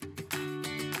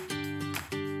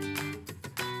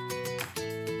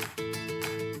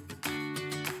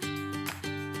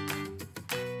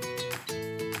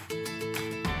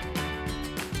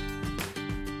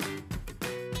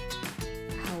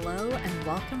Hello and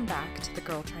welcome back to the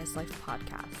Girl Tries Life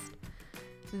podcast.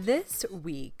 This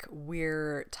week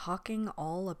we're talking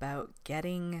all about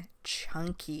getting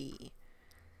chunky.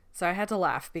 So I had to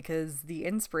laugh because the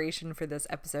inspiration for this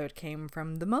episode came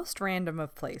from the most random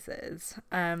of places.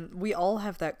 We all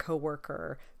have that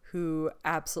coworker who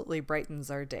absolutely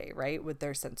brightens our day, right? With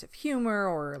their sense of humor,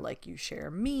 or like you share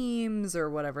memes or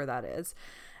whatever that is.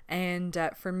 And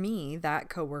for me, that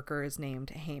coworker is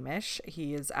named Hamish.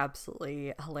 He is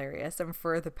absolutely hilarious. And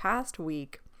for the past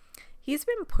week, he's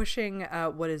been pushing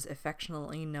what is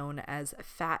affectionately known as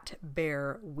Fat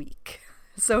Bear Week.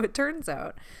 So it turns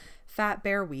out Fat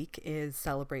Bear Week is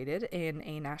celebrated in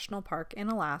a national park in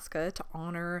Alaska to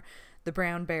honor the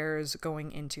brown bears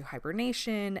going into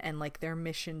hibernation and like their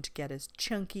mission to get as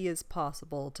chunky as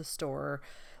possible to store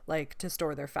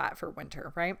their fat for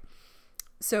winter, right?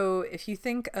 So if you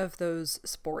think of those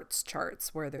sports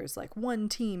charts where there's like one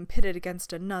team pitted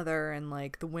against another and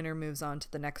like the winner moves on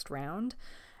to the next round,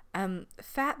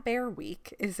 Fat Bear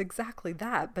Week is exactly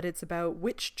that, but it's about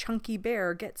which chunky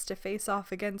bear gets to face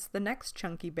off against the next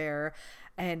chunky bear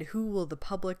and who will the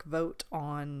public vote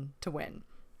on to win.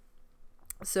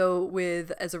 So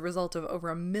as a result of over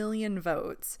 1 million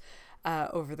votes,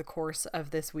 over the course of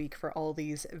this week for all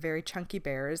these very chunky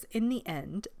bears, in the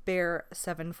end, Bear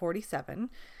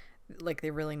 747, like they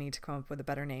really need to come up with a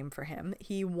better name for him,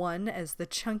 he won as the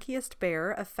chunkiest bear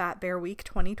of Fat Bear Week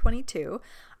 2022.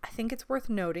 I think it's worth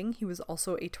noting he was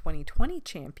also a 2020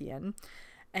 champion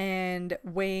and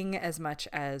weighing as much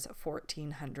as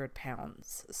 1,400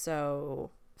 pounds.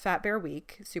 So Fat Bear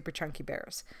Week, super chunky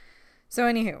bears. So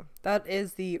anywho, that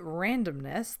is the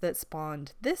randomness that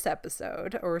spawned this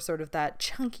episode, or sort of that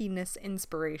chunkiness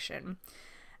inspiration.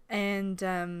 And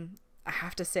I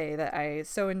have to say that I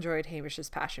so enjoyed Hamish's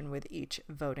passion with each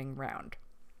voting round.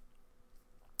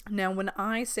 Now, when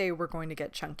I say we're going to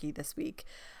get chunky this week,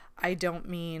 I don't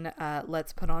mean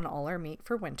let's put on all our meat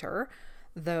for winter,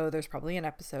 though there's probably an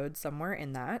episode somewhere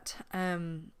in that.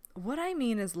 What I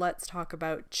mean is let's talk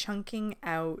about chunking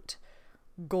out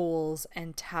goals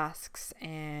and tasks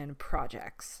and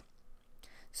projects.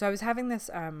 So I was having this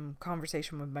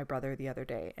conversation with my brother the other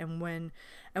day, and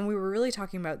we were really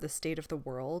talking about the state of the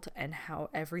world and how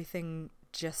everything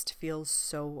just feels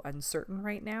so uncertain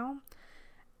right now,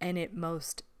 and it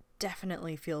most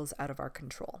definitely feels out of our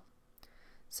control.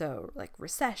 So like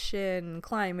recession,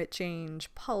 climate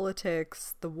change,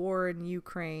 politics, the war in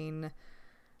Ukraine,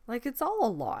 like it's all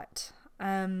a lot.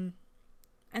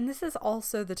 And this is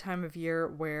also the time of year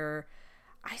where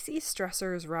I see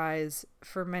stressors rise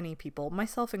for many people,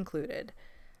 myself included.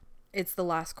 It's the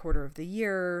last quarter of the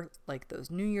year, like those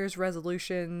New Year's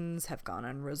resolutions have gone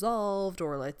unresolved,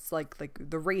 or it's like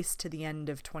the race to the end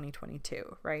of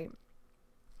 2022, right?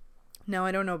 Now,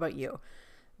 I don't know about you,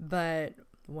 but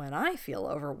when I feel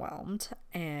overwhelmed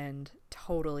and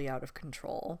totally out of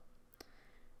control,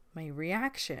 my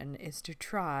reaction is to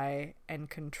try and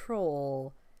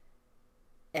control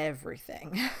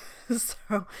everything.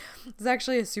 So it's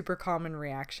actually a super common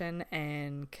reaction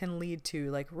and can lead to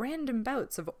like random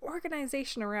bouts of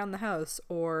organization around the house,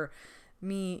 or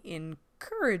me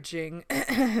encouraging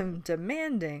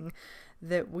demanding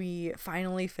that we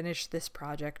finally finish this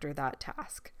project or that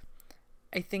task.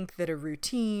 I think that a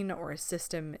routine or a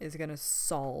system is going to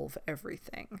solve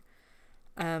everything.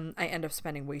 I end up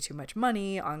spending way too much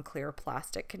money on clear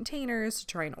plastic containers to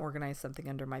try and organize something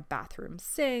under my bathroom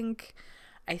sink.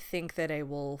 I think that I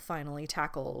will finally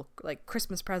tackle like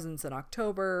Christmas presents in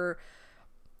October.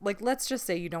 Like, let's just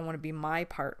say you don't want to be my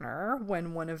partner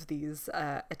when one of these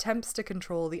attempts to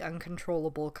control the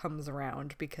uncontrollable comes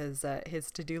around, because his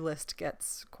to-do list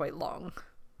gets quite long.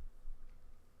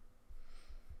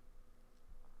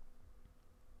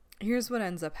 Here's what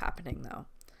ends up happening though.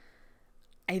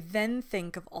 I then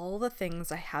think of all the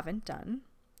things I haven't done,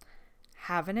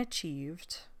 haven't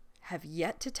achieved, have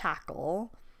yet to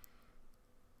tackle,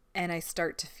 and I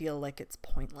start to feel like it's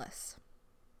pointless.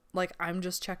 Like I'm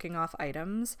just checking off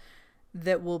items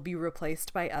that will be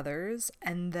replaced by others,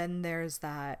 and then there's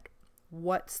that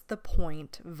what's the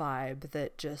point vibe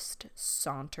that just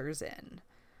saunters in.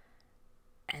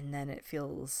 And then it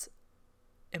feels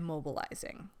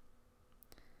immobilizing.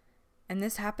 And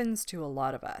this happens to a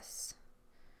lot of us.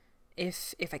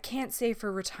 If I can't save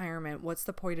for retirement, what's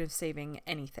the point of saving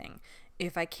anything?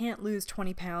 If I can't lose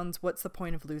 20 pounds, what's the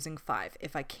point of losing 5?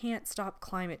 If I can't stop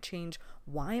climate change,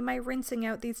 why am I rinsing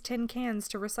out these tin cans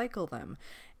to recycle them?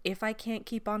 If I can't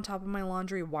keep on top of my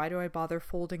laundry, why do I bother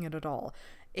folding it at all?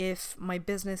 If my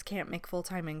business can't make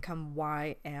full-time income,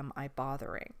 why am I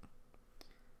bothering?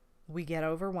 We get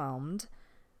overwhelmed,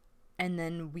 and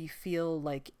then we feel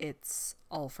like it's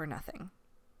all for nothing.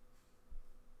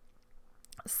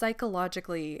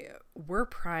 psychologically, we're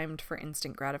primed for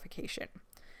instant gratification.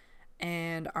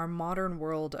 And our modern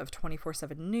world of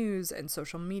 24/7 news and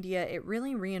social media, it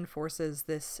really reinforces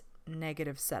this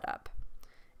negative setup.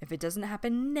 If it doesn't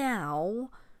happen now,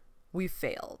 we've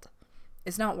failed.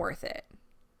 It's not worth it.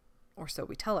 Or so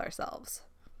we tell ourselves.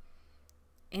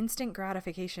 Instant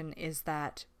gratification is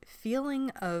that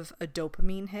feeling of a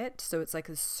dopamine hit. So it's like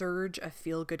a surge of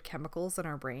feel-good chemicals in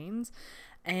our brains.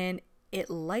 And it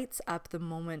lights up the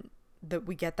moment that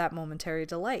we get that momentary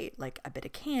delight, like a bit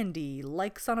of candy,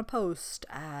 likes on a post,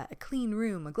 a clean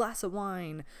room, a glass of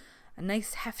wine, a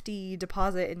nice hefty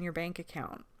deposit in your bank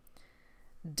account.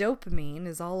 Dopamine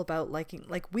is all about liking,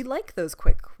 like we like those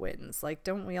quick wins, like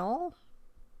don't we all?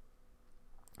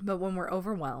 But when we're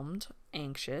overwhelmed,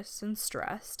 anxious, and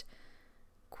stressed,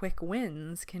 quick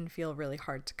wins can feel really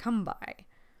hard to come by.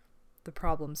 The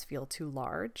problems feel too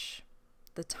large,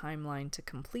 the timeline to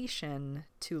completion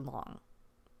too long.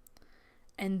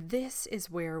 And this is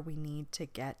where we need to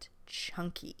get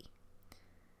chunky.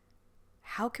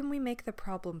 How can we make the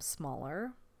problem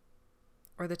smaller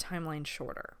or the timeline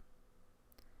shorter?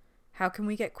 How can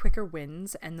we get quicker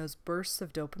wins and those bursts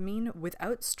of dopamine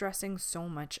without stressing so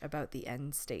much about the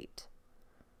end state?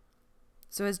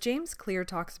 So as James Clear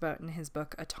talks about in his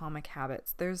book Atomic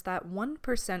Habits, there's that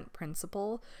 1%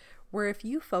 principle where if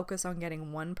you focus on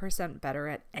getting 1% better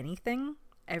at anything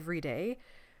every day,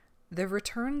 the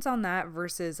returns on that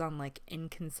versus on like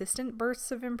inconsistent bursts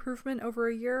of improvement over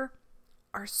a year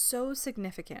are so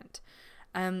significant.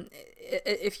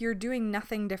 If you're doing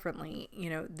nothing differently,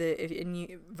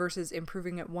 versus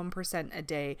improving at 1% a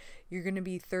day, you're going to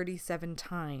be 37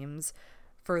 times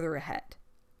further ahead.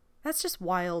 That's just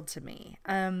wild to me.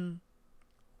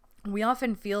 We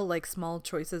often feel like small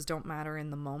choices don't matter in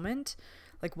the moment.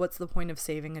 Like, what's the point of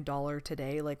saving $1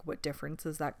 today? Like, what difference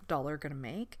is that dollar going to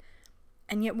make?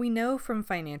 And yet we know from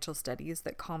financial studies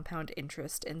that compound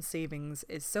interest and savings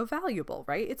is so valuable,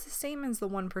 right? It's the same as the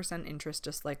 1% interest,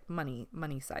 just like money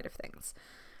side of things.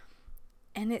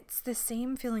 And it's the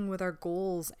same feeling with our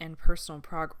goals and personal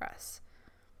progress.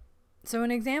 So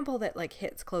an example that like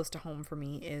hits close to home for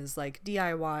me is like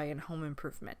DIY and home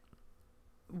improvement.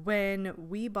 When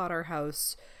we bought our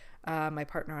house, my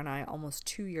partner and I, almost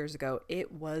 2 years ago,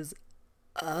 it was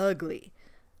ugly.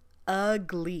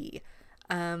 Ugly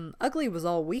was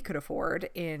all we could afford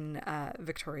in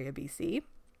Victoria, BC.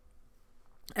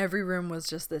 Every room was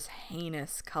just this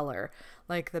heinous color.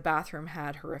 Like the bathroom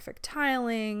had horrific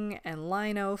tiling and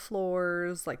lino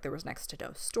floors. Like there was next to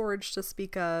no storage to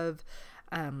speak of,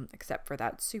 except for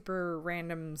that super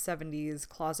random 70s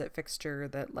closet fixture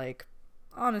that like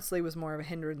honestly was more of a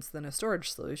hindrance than a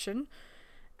storage solution.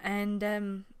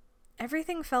 And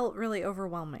everything felt really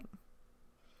overwhelming.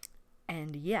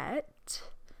 And yet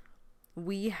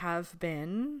we have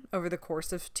been, over the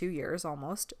course of 2 years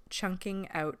almost, chunking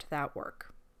out that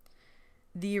work.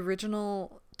 The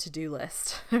original to-do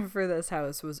list for this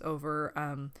house was over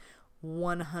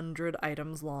 100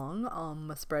 items long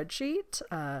on a spreadsheet.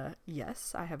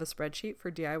 Yes, I have a spreadsheet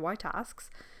for DIY tasks.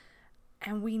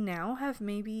 And we now have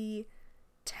maybe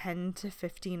 10 to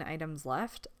 15 items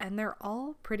left, and they're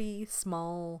all pretty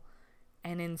small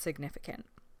and insignificant.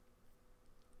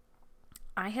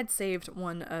 I had saved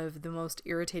one of the most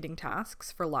irritating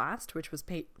tasks for last, which was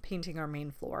painting our main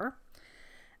floor.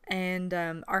 And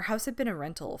our house had been a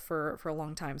rental for a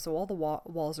long time, so all the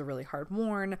walls are really hard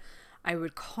worn. I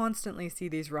would constantly see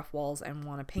these rough walls and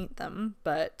want to paint them.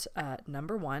 But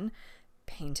number one,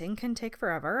 painting can take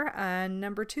forever. And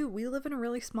number two, we live in a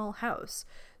really small house.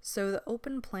 So the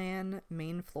open plan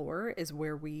main floor is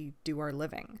where we do our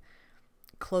living.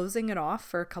 Closing it off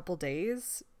for a couple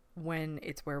days when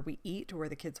it's where we eat, where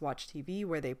the kids watch TV,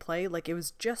 where they play, like it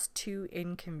was just too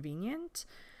inconvenient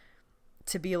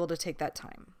to be able to take that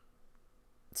time.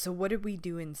 So what did we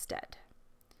do instead?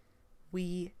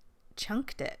 We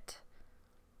chunked it.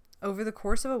 Over the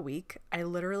course of a week, I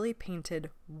literally painted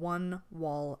one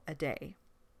wall a day.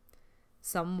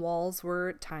 Some walls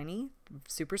were tiny,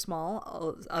 super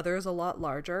small, others a lot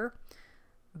larger,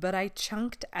 but I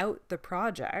chunked out the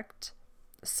project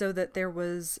so that there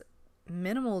was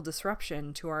minimal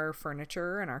disruption to our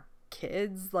furniture and our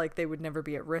kids. Like they would never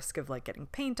be at risk of like getting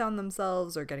paint on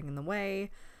themselves or getting in the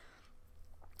way.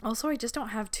 Also, I just don't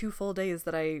have 2 full days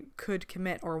that I could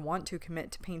commit or want to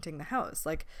commit to painting the house.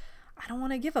 Like I don't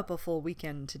want to give up a full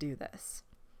weekend to do this.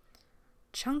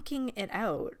 Chunking it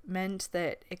out meant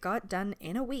that it got done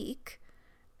in a week,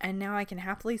 and now I can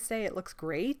happily say it looks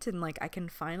great, and like I can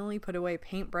finally put away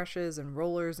paintbrushes and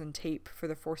rollers and tape for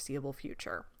the foreseeable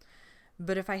future.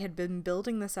 But if I had been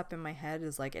building this up in my head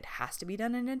as like it has to be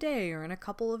done in a day or in a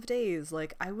couple of days,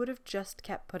 like I would have just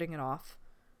kept putting it off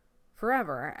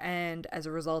forever. And as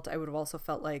a result, I would have also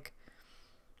felt like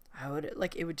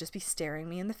it would just be staring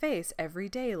me in the face every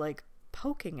day, like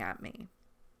poking at me.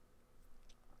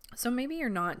 So maybe you're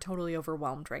not totally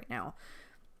overwhelmed right now,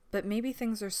 but maybe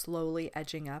things are slowly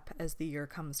edging up as the year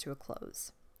comes to a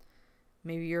close.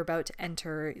 Maybe you're about to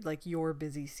enter like your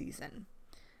busy season.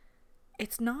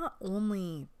 It's not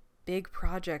only big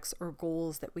projects or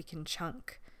goals that we can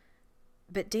chunk,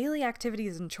 but daily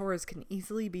activities and chores can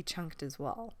easily be chunked as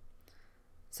well.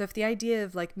 So if the idea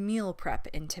of like meal prep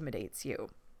intimidates you,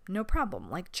 no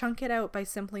problem. Like chunk it out by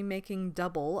simply making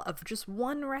double of just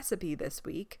one recipe this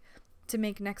week to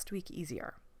make next week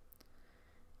easier.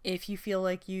 If you feel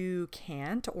like you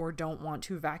can't or don't want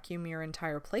to vacuum your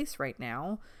entire place right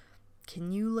now,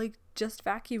 can you like just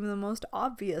vacuum the most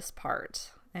obvious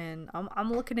part? And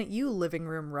I'm looking at you, living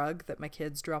room rug that my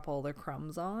kids drop all their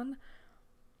crumbs on.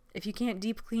 If you can't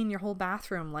deep clean your whole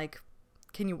bathroom, like,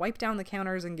 can you wipe down the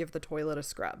counters and give the toilet a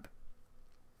scrub?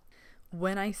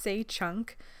 When I say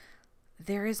chunk,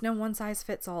 there is no one size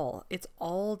fits all. It's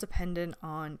all dependent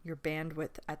on your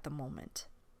bandwidth at the moment.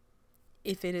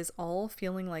 If it is all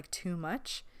feeling like too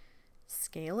much,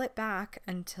 scale it back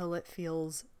until it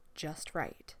feels just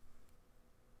right.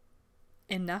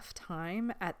 Enough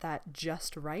time at that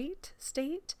just right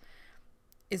state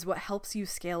is what helps you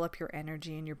scale up your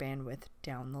energy and your bandwidth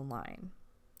down the line.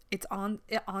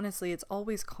 Honestly, it's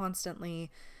always constantly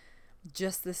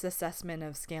just this assessment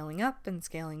of scaling up and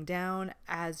scaling down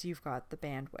as you've got the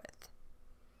bandwidth.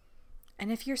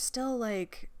 And if you're still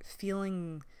like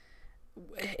feeling,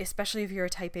 especially if you're a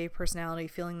type A personality,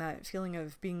 feeling that feeling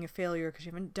of being a failure because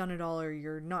you haven't done it all, or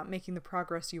you're not making the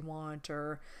progress you want,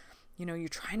 or you're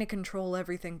trying to control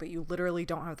everything, but you literally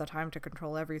don't have the time to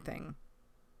control everything.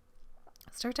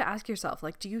 Start to ask yourself,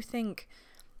 like, do you think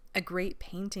a great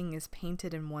painting is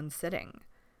painted in one sitting?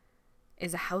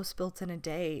 Is a house built in a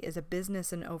day? Is a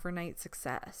business an overnight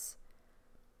success?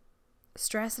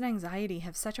 Stress and anxiety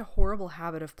have such a horrible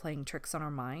habit of playing tricks on our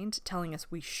mind, telling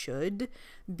us we should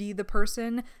be the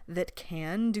person that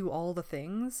can do all the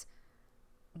things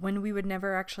when we would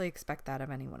never actually expect that of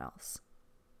anyone else.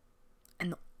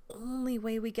 And the only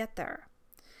way we get there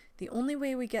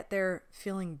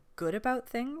feeling good about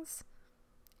things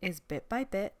is bit by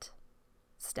bit,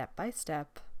 step by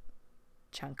step,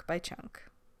 chunk by chunk.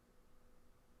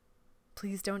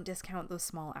 Please don't discount those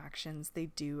small actions. They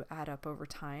do add up over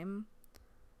time.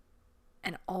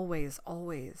 And always,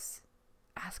 always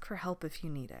ask for help if you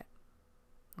need it.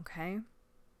 Okay?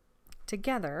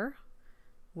 Together,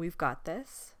 we've got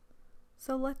this.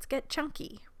 So let's get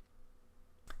chunky.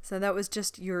 So that was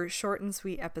just your short and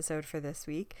sweet episode for this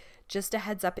week. Just a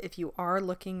heads up, if you are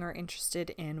looking or interested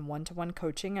in one-to-one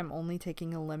coaching, I'm only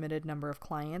taking a limited number of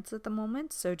clients at the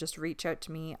moment. So just reach out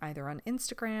to me either on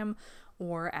Instagram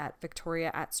or at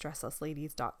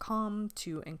victoria@stresslessladies.com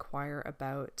to inquire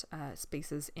about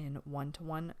spaces in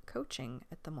one-to-one coaching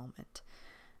at the moment.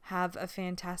 Have a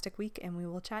fantastic week, and we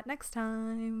will chat next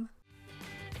time.